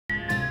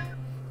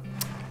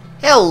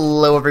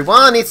Hello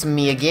everyone, it's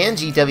me again,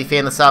 GW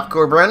Fan the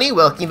Softcore Brony.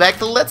 Welcome back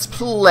to Let's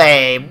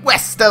Play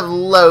West of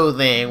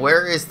Loathing.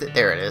 Where is it?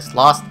 There it is.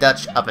 Lost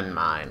Dutch Oven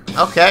Mine.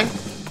 Okay.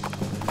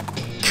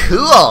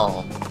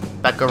 Cool.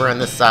 Back over on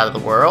this side of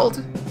the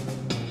world.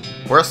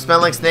 Worst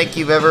smelling snake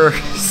you've ever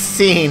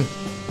seen.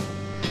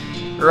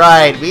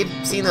 Right, we've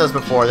seen those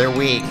before. They're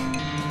weak.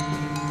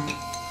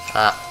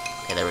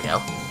 Okay, there we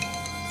go.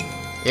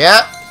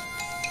 Yep.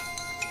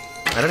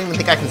 I don't even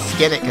think I can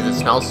skin it because it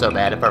smells so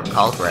bad, if I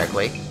recall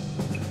correctly.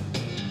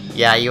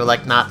 Yeah, you would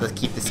like not to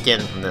keep the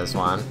skin from this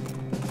one.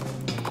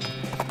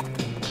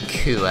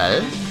 Cool.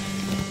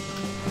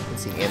 Let's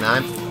see, get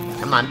on.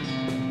 Come on.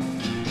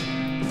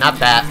 Not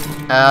that.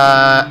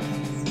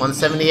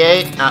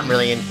 178. Not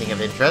really anything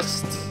of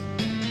interest.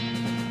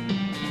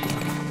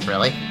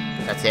 Really?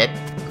 That's it?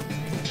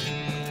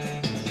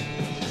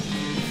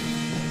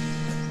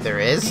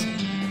 There is?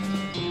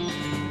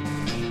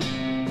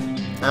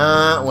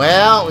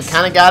 Well, we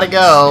kinda gotta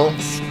go,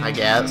 I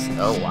guess.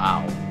 Oh,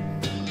 wow.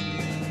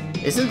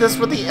 Isn't this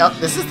where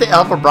this is the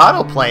El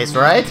Vibrato place,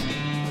 right?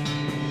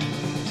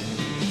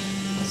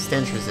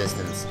 Stench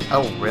resistance.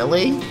 Oh,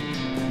 really?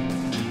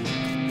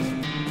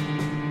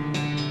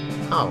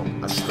 Oh,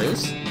 a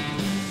sluice?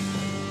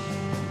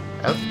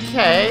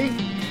 Okay.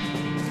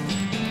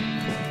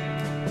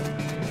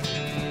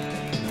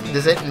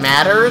 Does it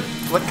matter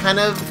what kind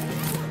of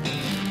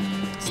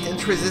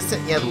stench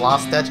resistant? Yeah,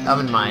 Lost Dutch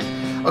Oven Mine.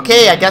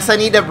 Okay, I guess I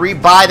need to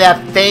rebuy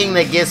that thing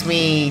that gives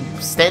me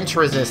stench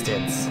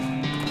resistance.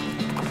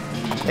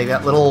 Like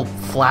that little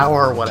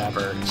flower or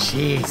whatever.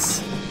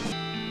 Jeez.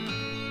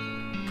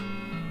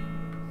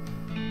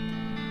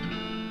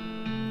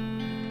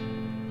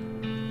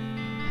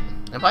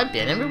 Have I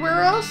been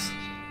everywhere else?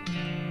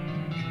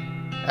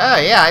 Oh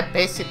yeah, I've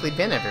basically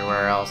been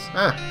everywhere else.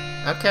 Huh.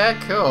 Okay,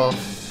 cool.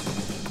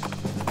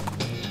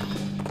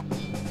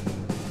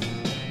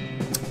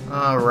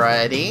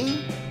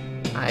 Alrighty.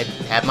 I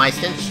have my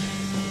stench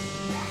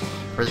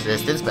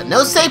resistance, but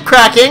no safe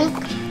cracking!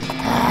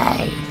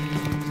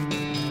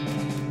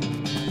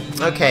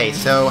 Okay,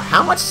 so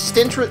how much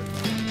stench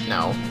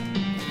How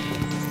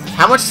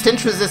much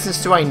stench resistance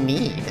do I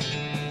need?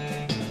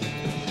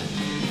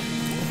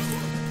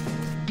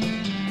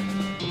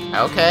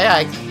 Okay,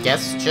 I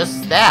guess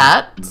just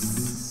that.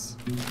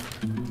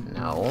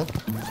 No.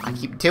 I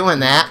keep doing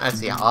that. Let's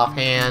see,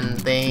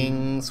 offhand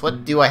things.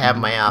 What do I have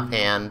in my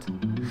offhand?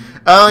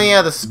 Oh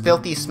yeah, the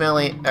filthy,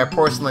 smelly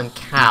porcelain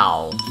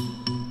cow.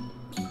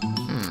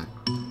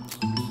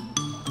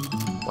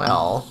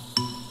 Well.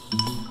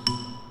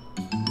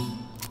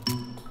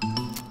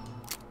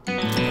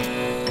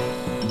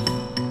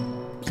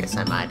 Guess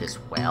I might as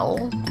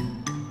well.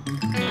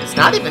 It's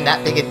not even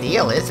that big a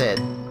deal, is it?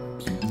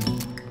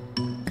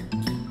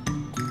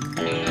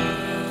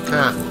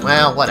 Huh,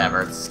 well,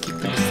 whatever. Let's keep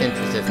the stench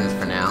resistance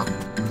for now.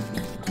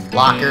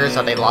 Lockers,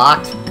 are they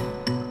locked?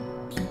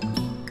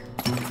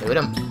 Loot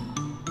them.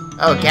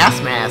 Oh, gas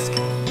mask.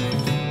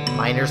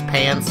 Miner's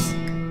pants.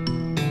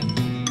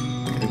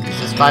 Could've used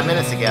this 5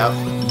 minutes ago.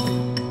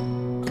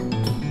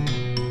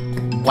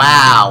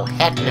 Wow,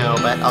 heck no,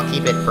 but I'll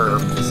keep it for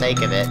the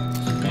sake of it.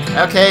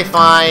 Okay,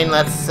 fine,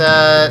 let's,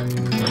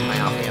 where's my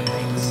offhand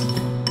things?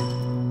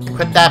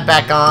 Put that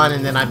back on,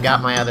 and then I've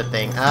got my other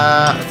thing.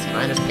 Let's see,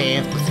 miner's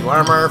pants, plus 2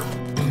 armor.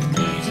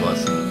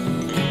 Useless.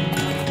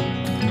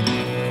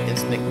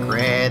 Instant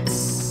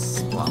crits.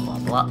 Blah, blah,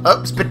 blah.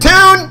 Oh,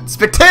 spittoon!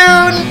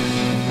 Spittoon!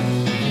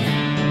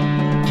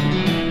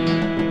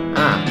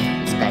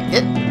 Inspect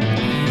it.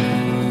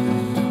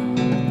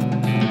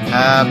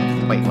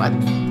 Wait, what?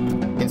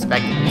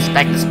 Inspect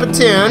the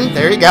spittoon.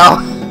 There you go.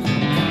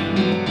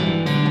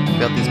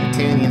 Built this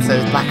spittoon. The inside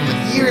is blackened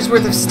with years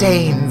worth of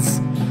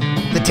stains.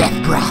 The death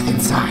broth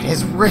inside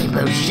has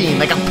rainbow sheen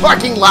like a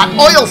parking lot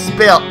oil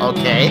spill.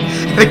 Okay.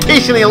 And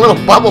occasionally a little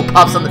bubble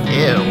pops on the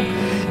ew.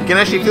 You can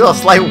actually feel a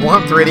slight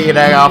warmth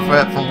radiating off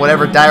it from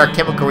whatever dire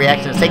chemical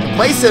reaction is taking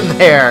place in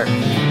there.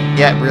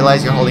 Yet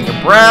realize you're holding your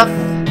breath.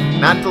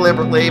 Not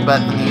deliberately, but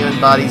from the human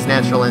body's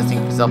natural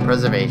instinct for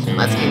self-preservation.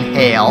 Let's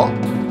inhale.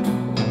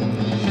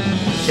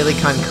 Chili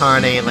con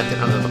carne and left it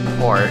under the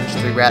porch.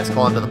 3 rats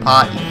fall into the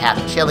pot, eat half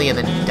chili, and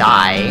then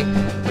die.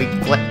 A week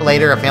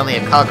later, a family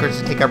of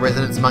cockroaches take up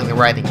residence among the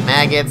writhing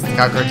maggots. The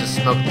cockroaches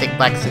smoke thick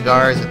black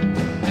cigars,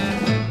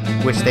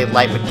 which they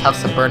light with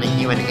tufts of burning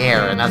human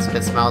hair, and that's what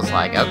it smells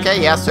like. Okay,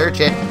 yeah, search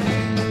it.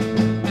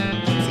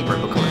 See where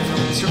it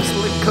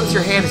coats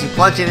your hand as you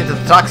plunge it into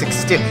the toxic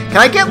stew. Can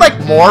I get, like,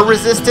 more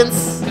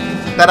resistance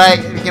that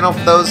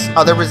for those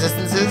other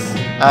resistances?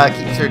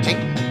 Keep searching.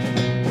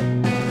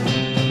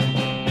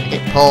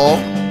 Okay, pull.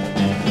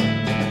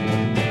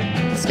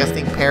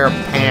 Disgusting pair of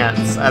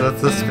pants out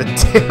of the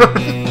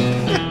spittoon.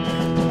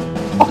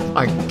 Oh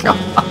my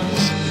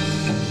gosh.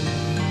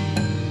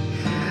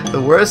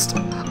 The worst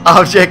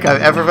object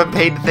I've ever been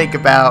paid to think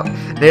about.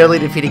 Nearly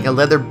defeating a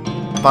leather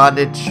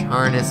bondage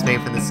harness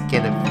made from the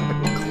skin of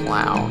a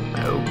clown.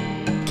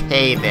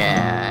 Okay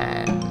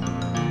then.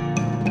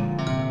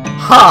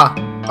 Huh.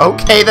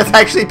 Okay, that's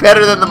actually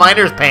better than the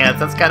miner's pants.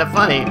 That's kind of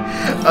funny.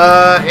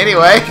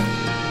 Anyway.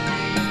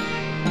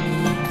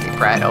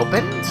 Crat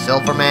open.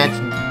 Silver match.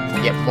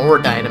 Get more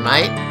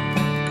dynamite.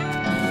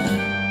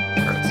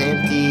 Cart's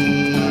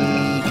empty.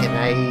 Can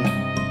I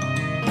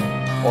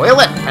oil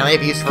it? Apparently I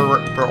have use for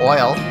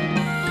oil.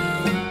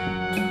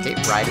 Okay,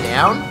 ride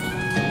down.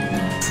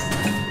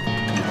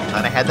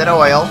 Thought I had that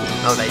oil.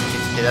 Oh, they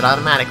just did it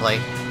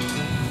automatically.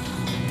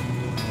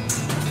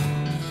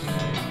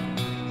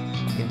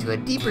 Into a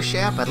deeper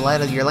shaft, by the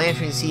light of your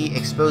lantern, you see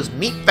exposed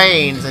meat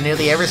veins on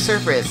nearly every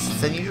surface.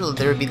 It's unusual that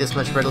there would be this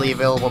much readily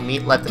available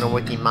meat left in a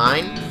working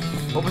mine.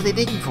 What were they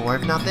digging for,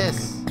 if not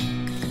this?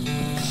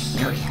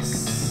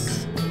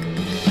 Curious.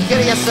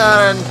 Curiouser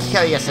and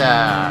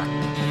curiouser.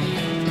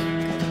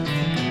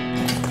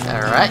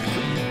 Alright.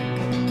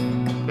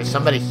 There's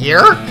somebody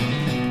here?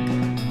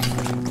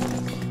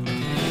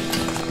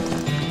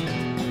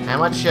 How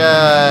much,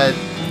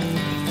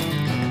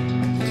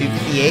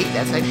 258?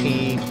 That's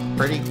actually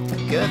pretty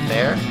good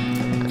there.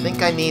 I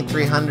think I need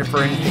 300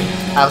 for anything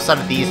outside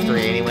of these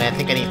three anyway. I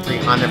think I need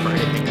 300 for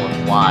anything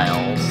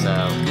worthwhile,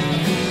 so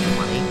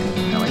 20,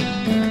 really?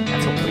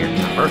 That's a weird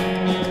number.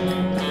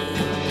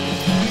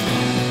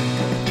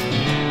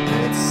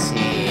 Let's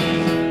see.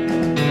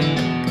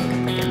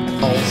 Freaking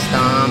Pole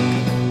Stomp.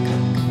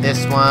 This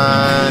one,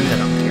 I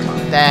don't care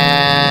about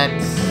that.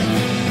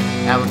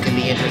 That one could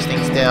be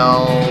interesting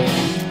still.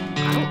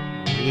 I don't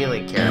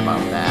really care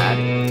about that.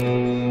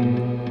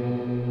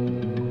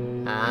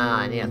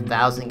 I need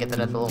 1,000 to get that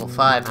up to level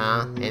 5,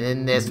 huh? And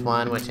then this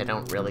one, which I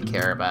don't really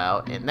care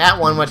about. And that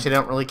one, which I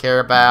don't really care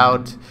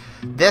about.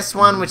 This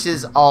one, which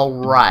is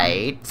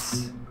alright.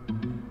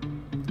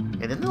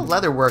 And then the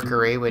leather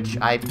workery, which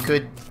I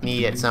could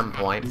need at some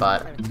point,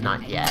 but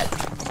not yet.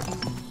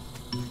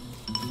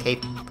 Okay.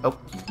 Oh.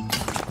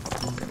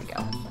 There we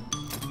go.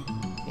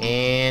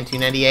 And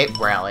 298.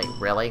 Rally.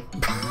 Really?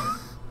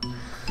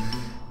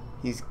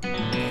 He's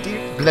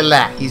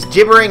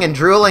gibbering and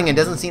drooling and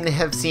doesn't seem to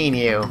have seen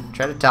you.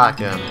 Try to talk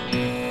to him.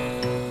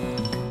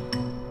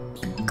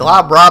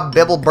 Glob, Rob,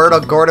 Bibble, Birdo,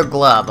 Gordo,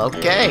 Glub.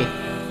 Okay.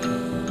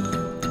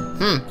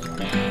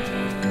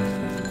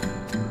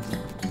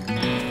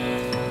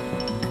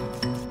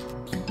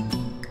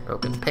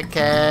 Broken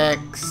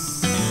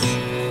pickaxe.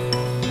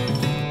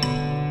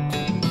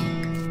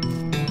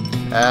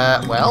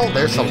 Well,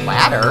 there's a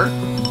ladder.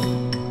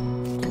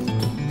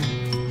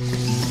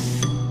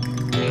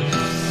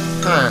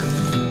 Huh.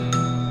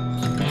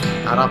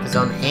 Not off his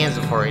own hands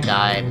before he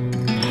died.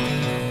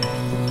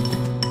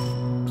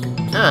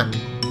 Huh.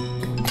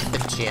 A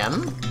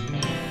gem?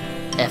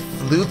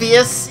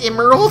 Effluvious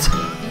Emerald?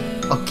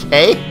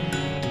 Okay.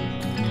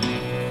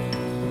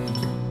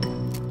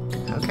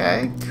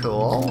 Okay,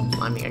 cool.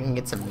 I mean, I can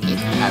get some meat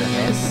out of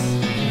this.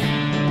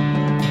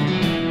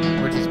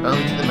 Which is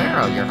bone to the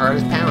marrow. Your heart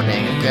is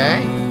pounding,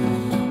 okay?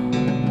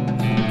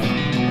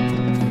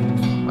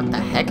 What the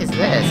heck is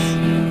this?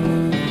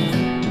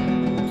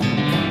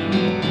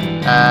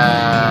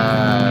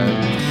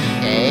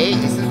 Okay,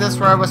 isn't this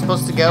where I was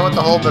supposed to go with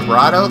the whole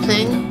vibrato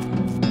thing?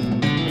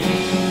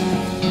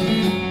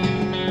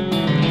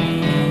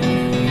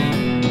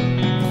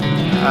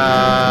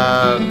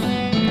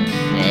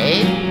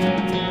 Okay.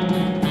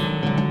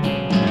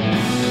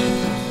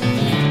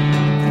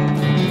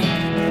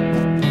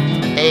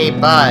 Hey,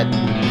 bud.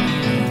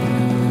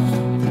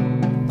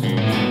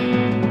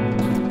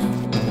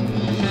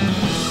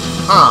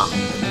 Huh.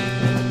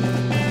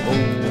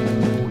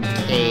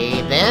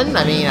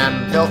 I mean,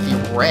 I'm filthy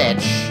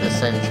rich,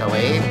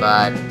 essentially,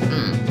 but,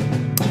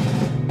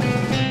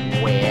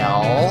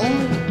 well...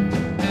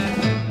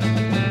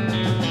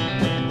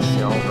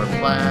 Silver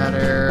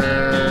platter...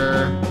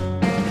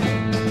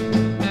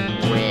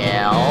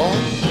 Well...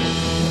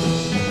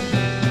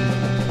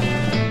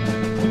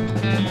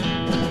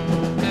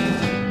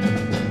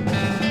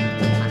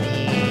 I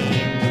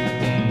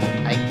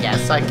mean... I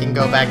guess I can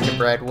go back to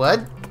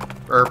Breadwood.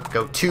 Or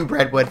go to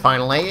Breadwood,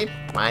 finally.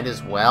 Might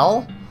as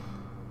well.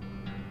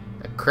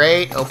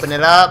 Crate, open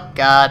it up,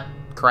 got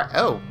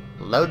oh,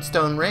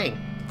 lodestone ring.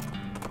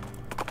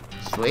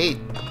 Sweet.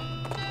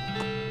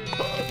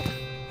 Okay.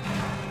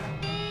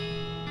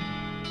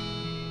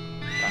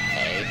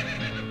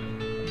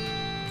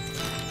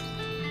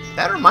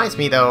 That reminds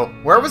me though,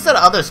 where was that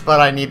other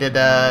spot I needed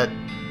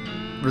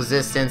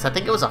resistance? I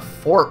think it was a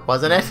fort,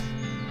 wasn't it?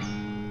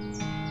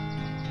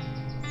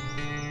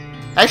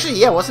 Actually,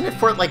 yeah, wasn't it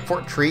Fort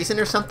Treason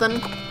or something?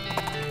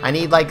 I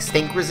need like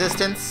stink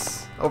resistance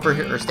over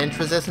here, or stench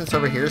resistance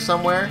over here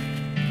somewhere.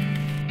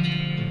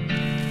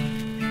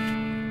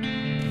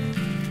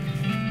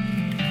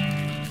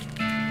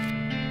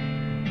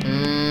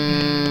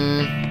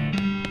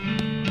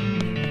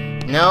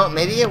 No,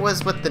 maybe it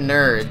was with the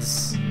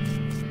nerds.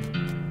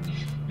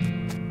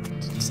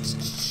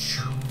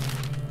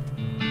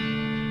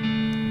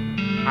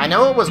 I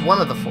know it was one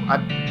of the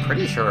I'm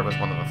pretty sure it was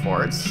one of the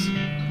forts.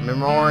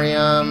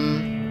 Memoriam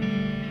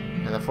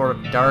and the Fort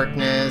of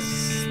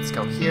Darkness. Let's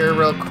go here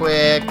real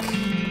quick.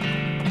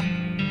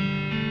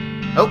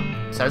 Oh,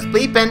 starts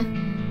bleeping.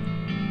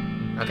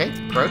 Okay,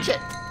 approach it.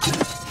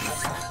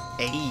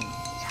 Hey.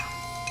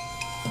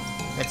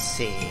 Let's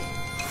see.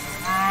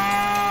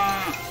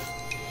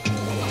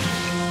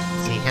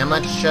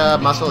 much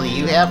muscle do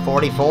you have?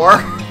 44?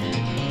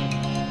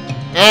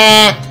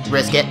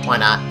 Risk it. Why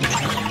not?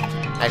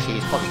 Actually,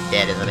 he's probably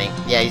dead, isn't he?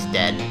 Yeah, he's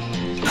dead.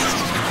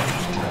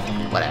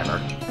 Whatever.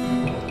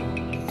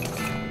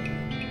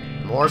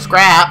 More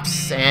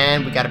scraps,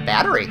 and we got a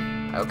battery.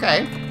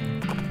 Okay.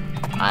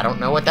 I don't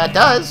know what that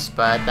does,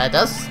 but that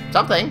does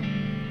something.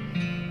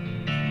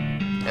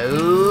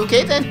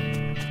 Okay, then.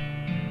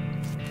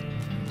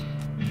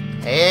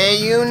 Hey,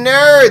 you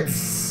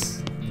nerds!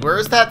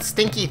 Where's that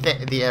stinky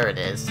thing? There it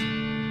is.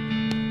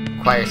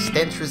 Requires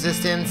stench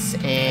resistance,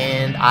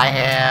 and I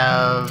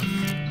have...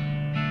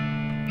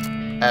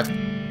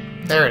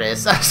 there it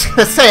is. I was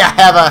gonna say I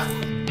have a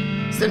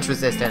stench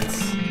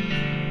resistance.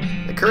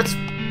 The Kurtz...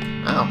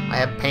 Oh, I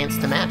have pants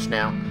to match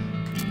now.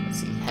 Let's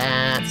see.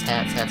 Hats,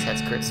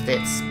 Kurtz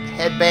fits.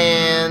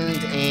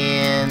 Headband,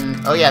 and...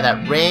 Oh yeah,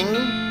 that ring.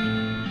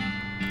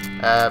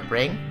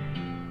 Ring?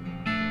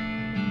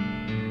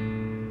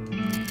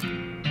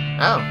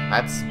 Oh,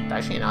 that's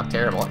actually not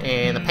terrible.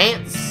 And the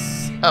pants...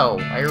 Oh,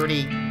 I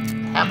already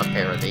have a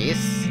pair of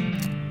these.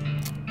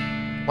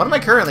 What am I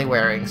currently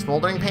wearing?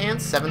 Smoldering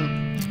pants?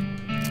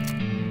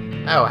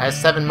 7... Oh, it has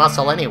 7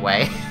 muscle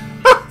anyway.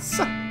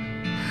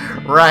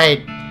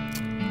 Right.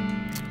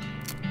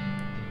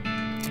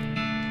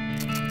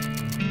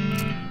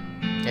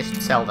 I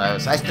should sell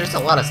those. There's a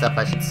lot of stuff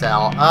I should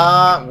sell.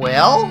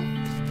 Well...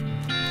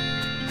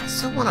 I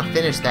still want to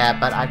finish that,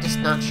 but I'm just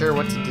not sure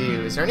what to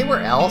do. Is there anywhere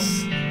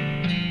else?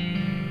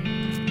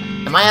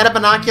 Am I out of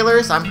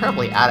binoculars? I'm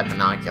probably out of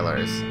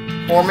binoculars.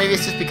 Or maybe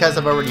it's just because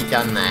I've already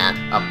done that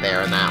up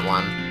there in that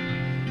one.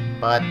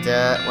 But,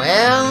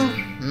 well...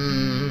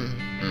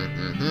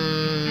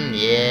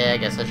 yeah, I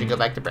guess I should go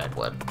back to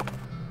Brentwood.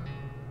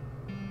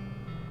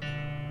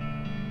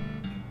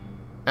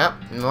 Oh,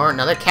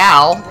 another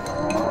cow.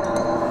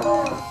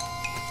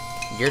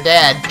 You're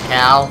dead,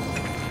 cow.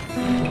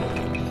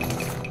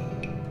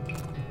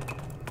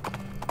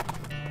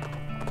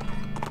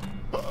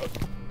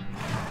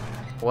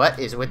 What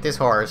is with this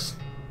horse?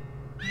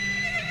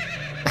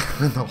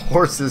 The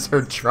horses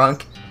are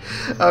drunk.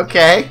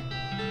 Okay.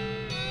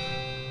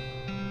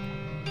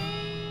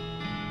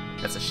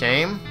 That's a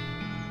shame.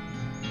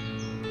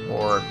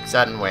 Or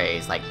sudden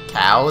ways, like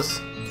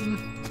cows.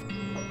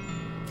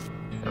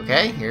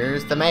 Okay,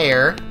 here's the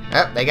mayor.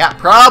 Oh, they got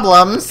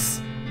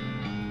problems.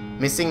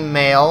 Missing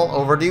mail,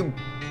 overdue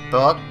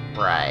book.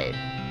 Right.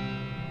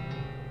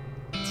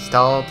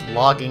 Installed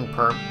logging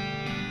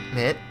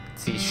permit.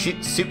 See,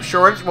 soup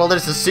shortage. Well,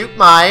 there's a soup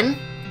mine.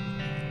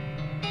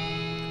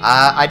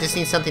 I just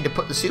need something to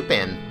put the soup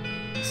in.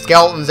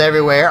 Skeletons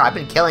everywhere. I've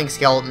been killing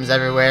skeletons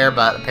everywhere,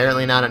 but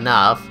apparently not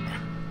enough.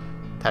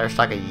 Entire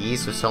stock of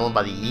yeast was stolen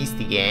by the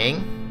Yeasty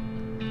Gang.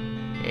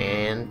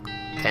 And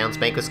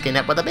townsbank was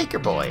kidnapped by the Baker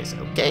Boys.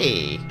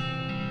 Okay.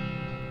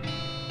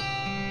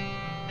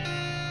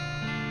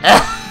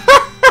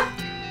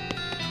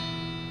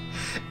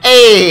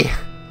 Hey!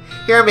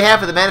 Here on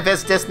behalf of the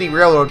Manifest Destiny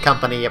Railroad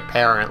Company,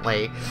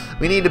 apparently.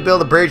 We need to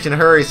build a bridge in a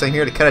hurry, so I'm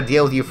here to cut a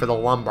deal with you for the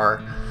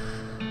lumber.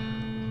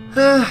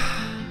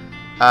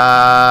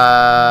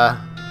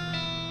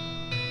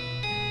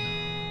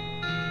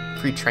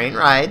 Free train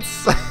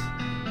rides.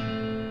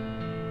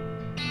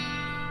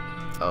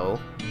 Oh.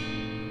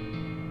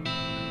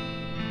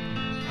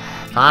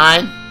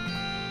 Fine.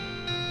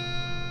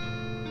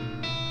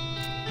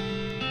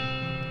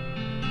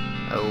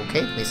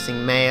 Okay,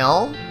 missing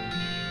mail.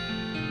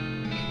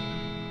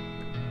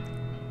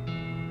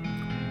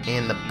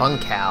 And the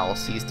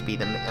bunkhouse used to be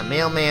a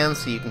mailman,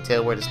 so you can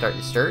tell where to start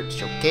your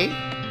search. Okay.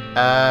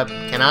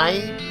 Can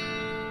I?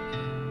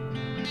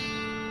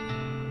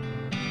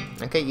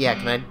 Okay, yeah,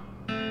 can I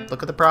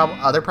look at the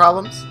other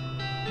problems?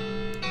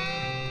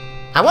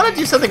 I want to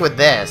do something with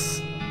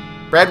this.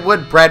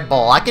 Redwood Bread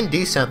Bowl. I can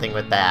do something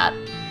with that.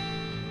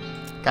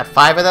 Got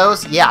 5 of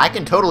those? Yeah, I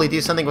can totally do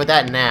something with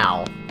that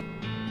now.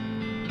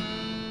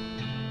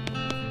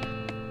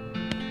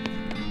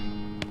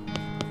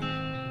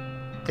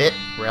 Fit?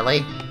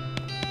 Really?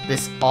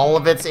 All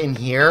of it's in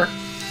here?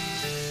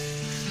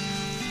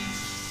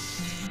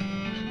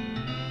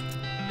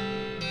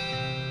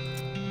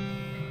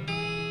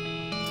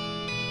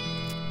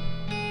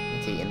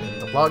 Let's see, and then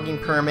the logging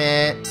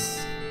permits.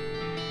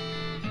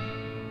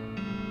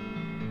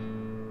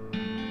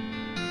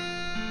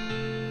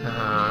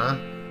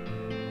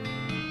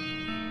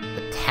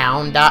 The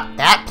town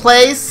that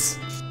place?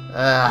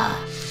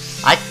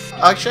 I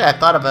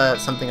thought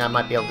of something I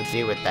might be able to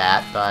do with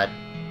that, but...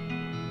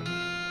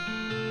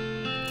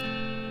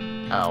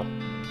 Oh.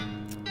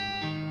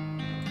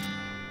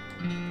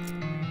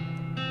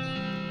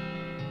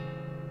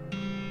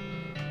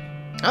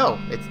 Oh,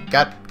 it's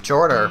got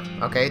shorter.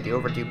 Okay, the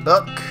overdue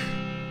book.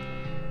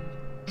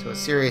 So a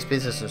serious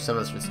business if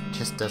someone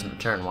just doesn't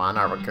return one.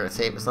 Our record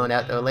save was loaned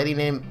out to a lady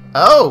named...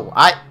 Oh!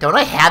 Don't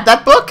I have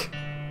that book?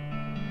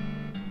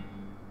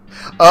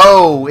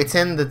 Oh, it's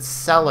in the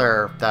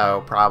cellar,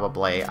 though,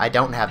 probably. I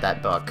don't have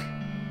that book.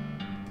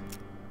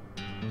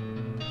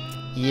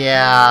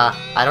 Yeah,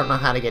 I don't know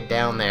how to get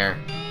down there.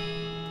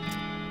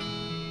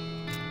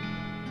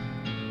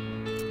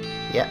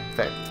 Yep,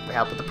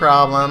 help with the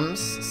problems.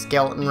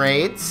 Skeleton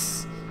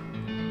raids.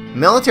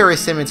 Military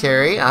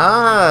cemetery.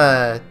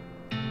 Ah.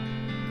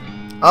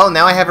 Oh,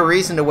 now I have a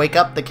reason to wake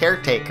up the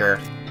caretaker.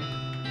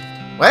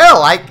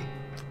 Well,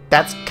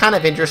 that's kind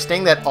of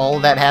interesting that all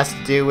that has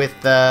to do with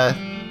the...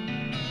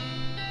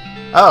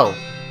 Oh.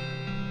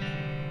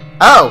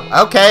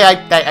 Oh, okay,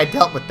 I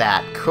dealt with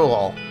that.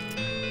 Cool.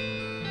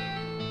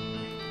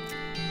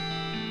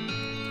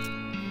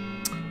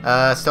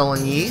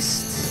 Stolen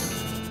yeast.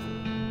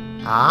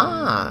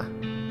 Ah.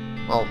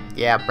 Well,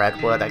 yeah,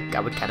 Breadwood, I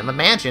would kind of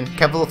imagine. A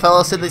couple of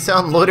fellows said they saw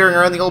him loitering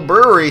around the old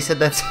brewery. Said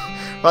that's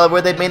probably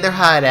where they'd made their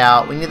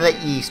hideout. We need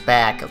that yeast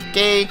back,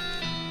 okay?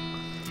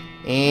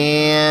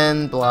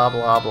 And blah,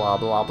 blah, blah,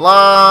 blah,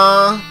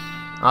 blah.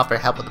 Offer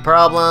help with the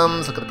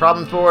problems. Look at the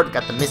problems board.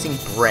 Got the missing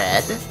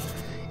bread.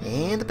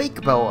 And the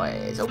Baker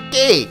Boys.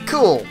 Okay,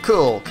 cool,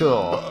 cool,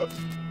 cool.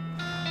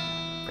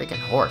 Freaking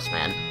horse,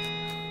 man.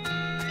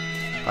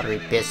 Buttery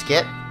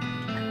biscuit.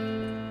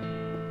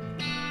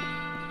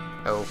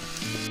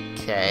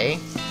 Okay.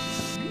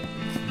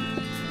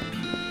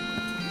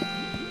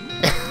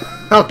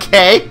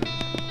 Okay.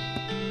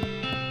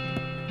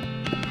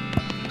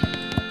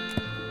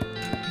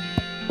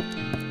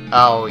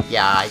 Oh,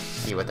 yeah, I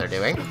see what they're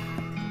doing.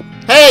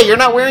 Hey, you're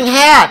not wearing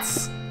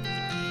hats!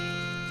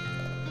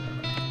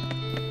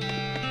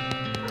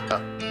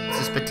 Oh, it's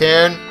a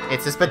spittoon.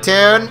 It's a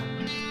spittoon.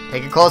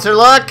 Take a closer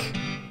look.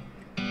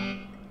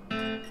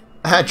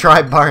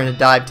 Tribe bar in a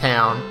dive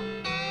town.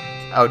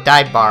 Oh,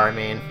 dive bar, I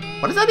mean.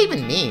 What does that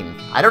even mean?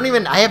 I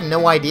have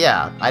no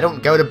idea. I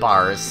don't go to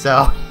bars,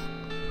 so...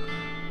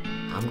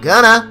 I'm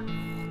gonna.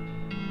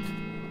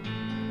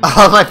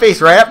 Oh, my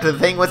face right up to the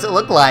thing. What's it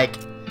look like?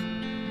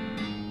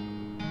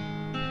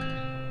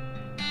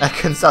 I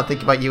couldn't stop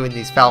thinking about you in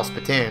these foul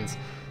spittoons.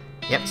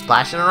 Yep,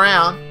 splashing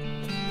around.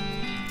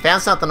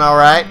 Found something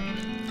alright.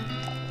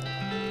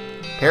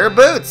 Pair of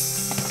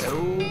boots.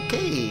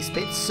 Okay,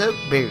 spit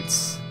soaked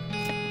boots.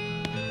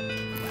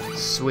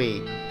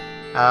 Sweet.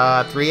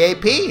 3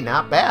 AP,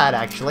 not bad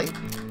actually.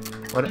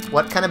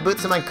 What kind of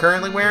boots am I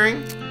currently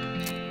wearing?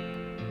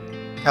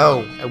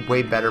 Oh,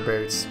 way better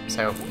boots.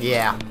 So,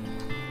 yeah.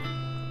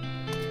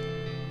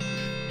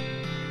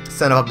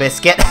 Son of a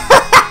biscuit.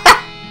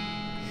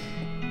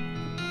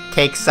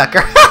 Cake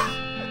sucker.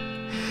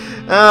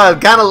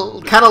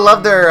 Kind of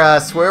love their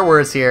swear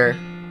words here.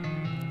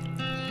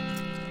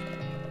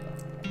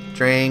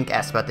 Drink.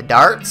 Ask about the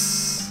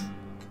darts.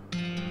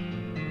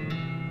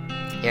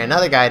 Yeah,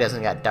 another guy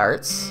doesn't got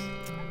darts.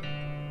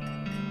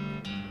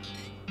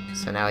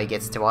 So now he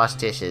gets to wash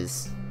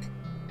dishes.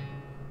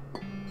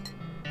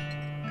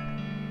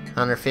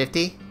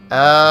 150?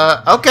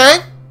 Okay.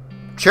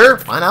 Sure,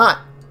 why not?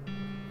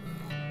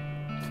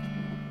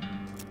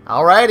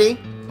 Alrighty,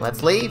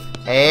 let's leave.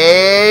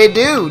 Hey,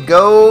 dude,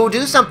 go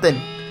do something.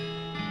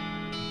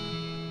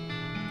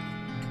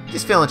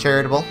 Just feeling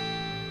charitable.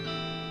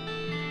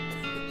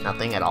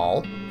 Nothing at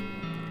all.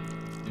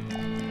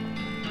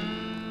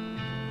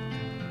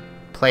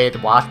 Play at the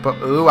wash, but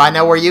ooh, I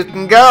know where you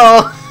can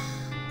go.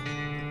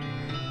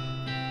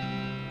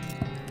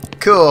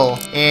 Cool,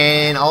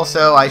 and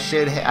also I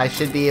should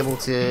be able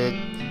to,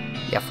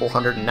 yeah,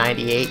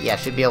 498. Yeah, I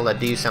should be able to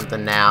do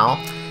something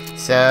now.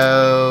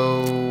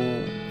 So,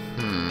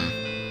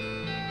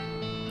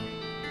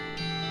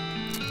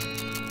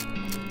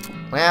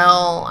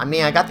 well, I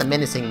mean, I got the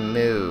menacing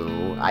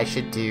moo. I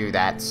should do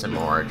that some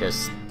more,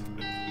 just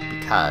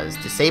because.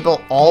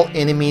 Disable all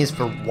enemies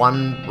for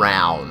 1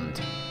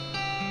 round.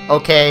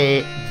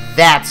 Okay,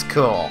 that's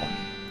cool.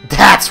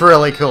 That's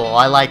really cool.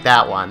 I like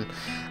that one.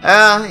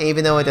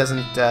 Even though it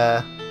doesn't,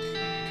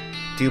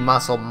 do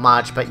muscle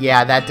much, but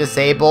yeah, that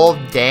disabled,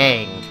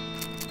 dang.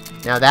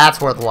 Now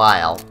that's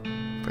worthwhile.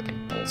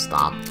 Freaking bull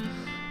stomp.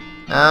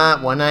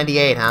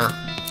 198, huh?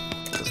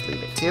 Just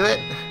leave it to it.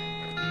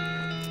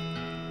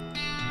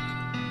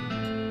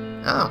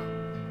 Oh.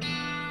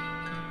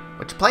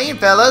 What you playing,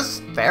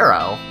 fellas?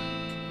 Pharaoh.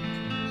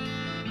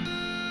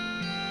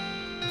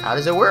 How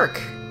does it work?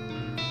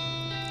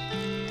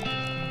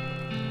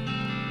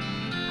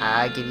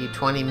 I give you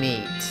 20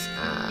 meat.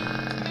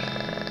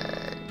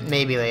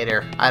 Maybe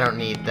later. I don't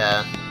need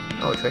the...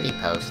 Oh, trading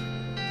post.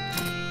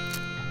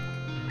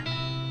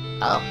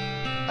 Oh.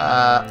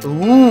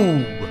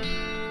 Ooh!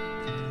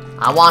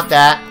 I want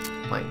that.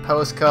 Like,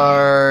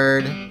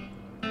 postcard.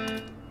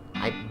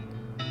 I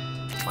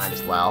might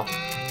as well.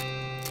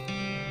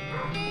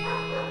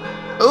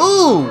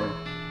 Ooh!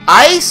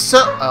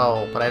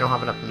 Oh, but I don't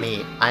have enough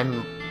meat.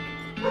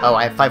 Oh,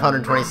 I have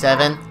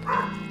 527.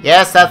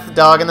 Yes, that's the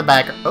dog in the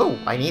back. Oh,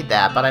 I need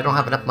that, but I don't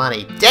have enough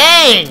money.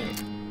 Dang!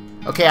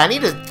 Okay, I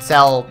need to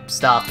sell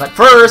stuff, but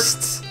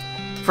first,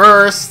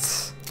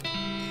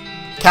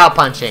 cow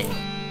punching.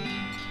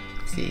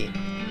 Let's see.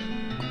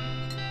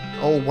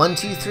 Oh, 1,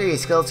 2, 3.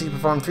 Skeleton to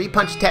perform 3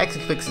 punch attacks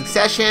in quick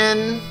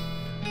succession.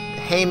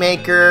 The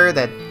haymaker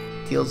that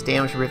deals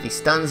damage if he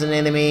stuns an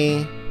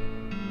enemy.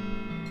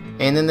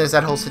 And then there's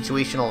that whole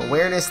situational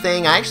awareness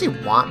thing. I actually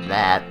want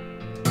that.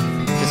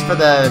 Just for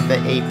the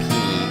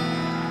AP.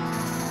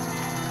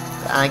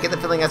 I get the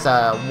feeling that's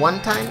a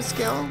one-time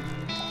skill.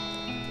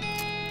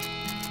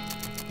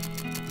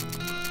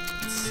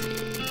 Let's see.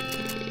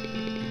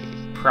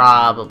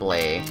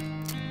 Probably.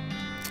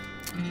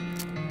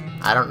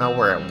 I don't know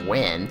where it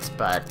went,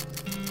 but...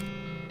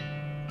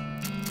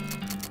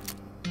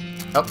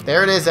 Oh,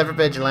 there it is, ever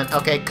vigilant.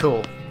 Okay,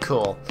 cool,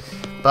 cool.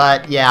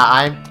 But yeah,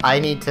 I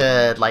need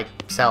to like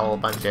sell a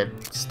bunch of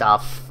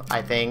stuff,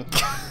 I think.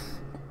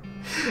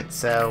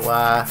 So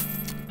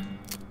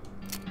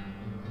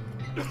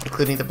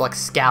including the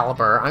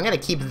Excalibur. I'm gonna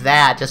keep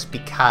that just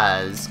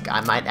because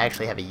I might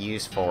actually have a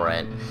use for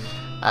it.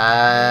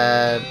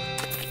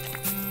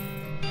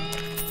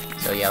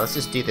 So yeah, let's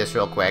just do this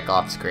real quick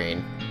off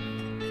screen.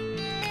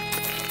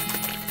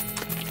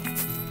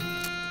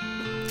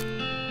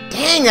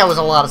 Dang, that was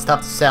a lot of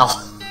stuff to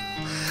sell.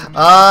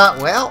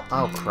 Well,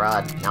 oh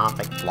crud. Now I've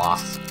like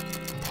lost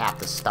half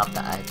the stuff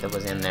that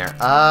was in there.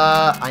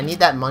 I need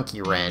that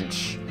monkey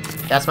wrench.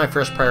 That's my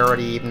first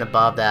priority, even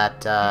above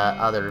that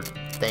other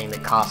thing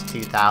that cost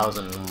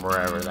 2,000,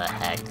 wherever the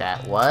heck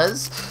that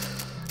was.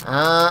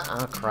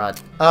 Oh crud.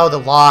 Oh, the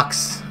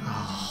locks.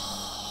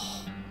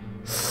 Oh.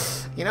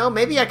 You know,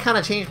 maybe I kind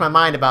of changed my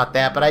mind about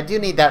that, but I do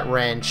need that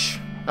wrench.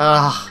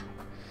 Ugh.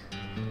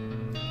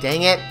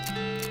 Dang it.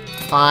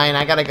 Fine,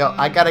 I gotta go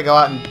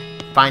out and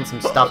find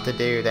some stuff to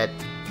do that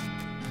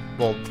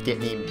will get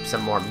me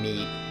some more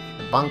meat.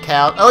 The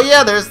bunkhouse. Oh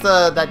yeah, there's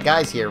that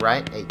guy's here,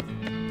 right? Hey.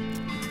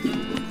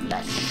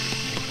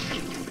 Flesh.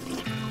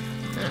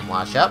 And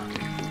wash up.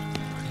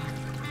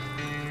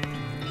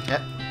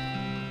 Yep.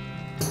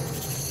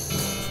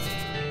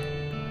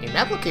 A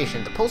map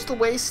location, the Postal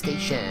Way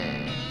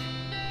Station.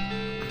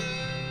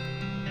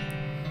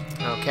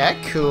 Okay,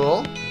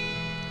 cool.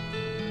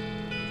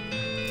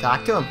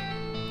 Talk to him.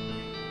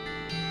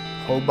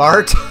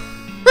 Hobart.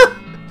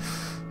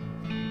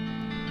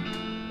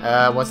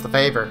 What's the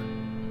favor?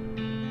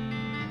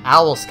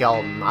 Owl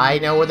skeleton. I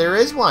know where there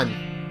is one.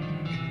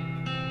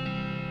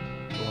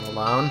 Going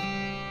alone.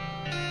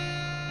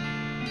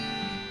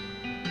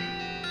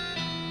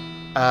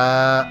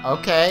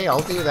 Okay,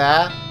 I'll do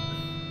that.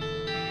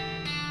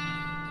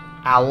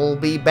 I will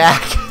be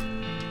back.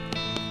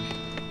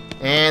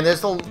 And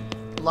there's the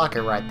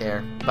locker right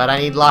there. But I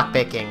need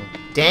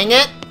lockpicking. Dang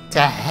it!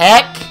 To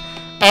heck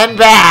and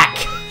back!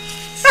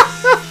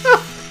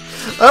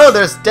 Oh,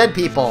 there's dead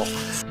people.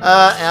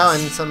 Oh,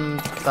 and some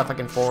stuff I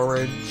can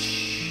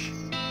forage.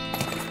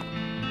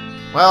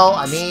 Well,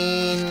 I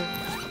mean,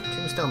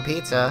 Tombstone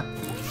Pizza.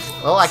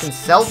 Well, I can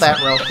sell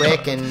that real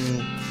quick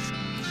and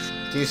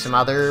do some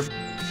other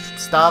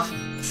stuff,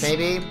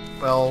 maybe.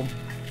 Well,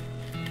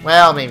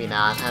 maybe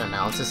not. I don't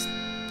know. Let's just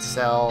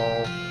sell.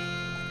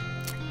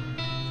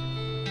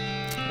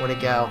 Where'd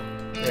it go?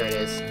 There it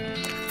is.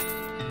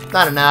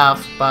 Not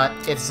enough, but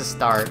it's a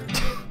start.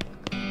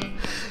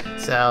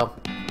 So,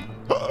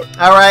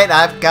 alright,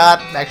 I've got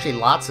actually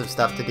lots of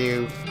stuff to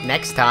do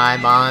next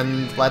time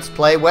on Let's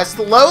Play West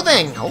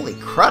Loathing. Holy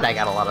crud, I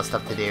got a lot of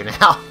stuff to do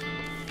now.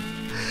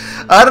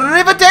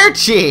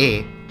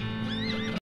 Arrivederci!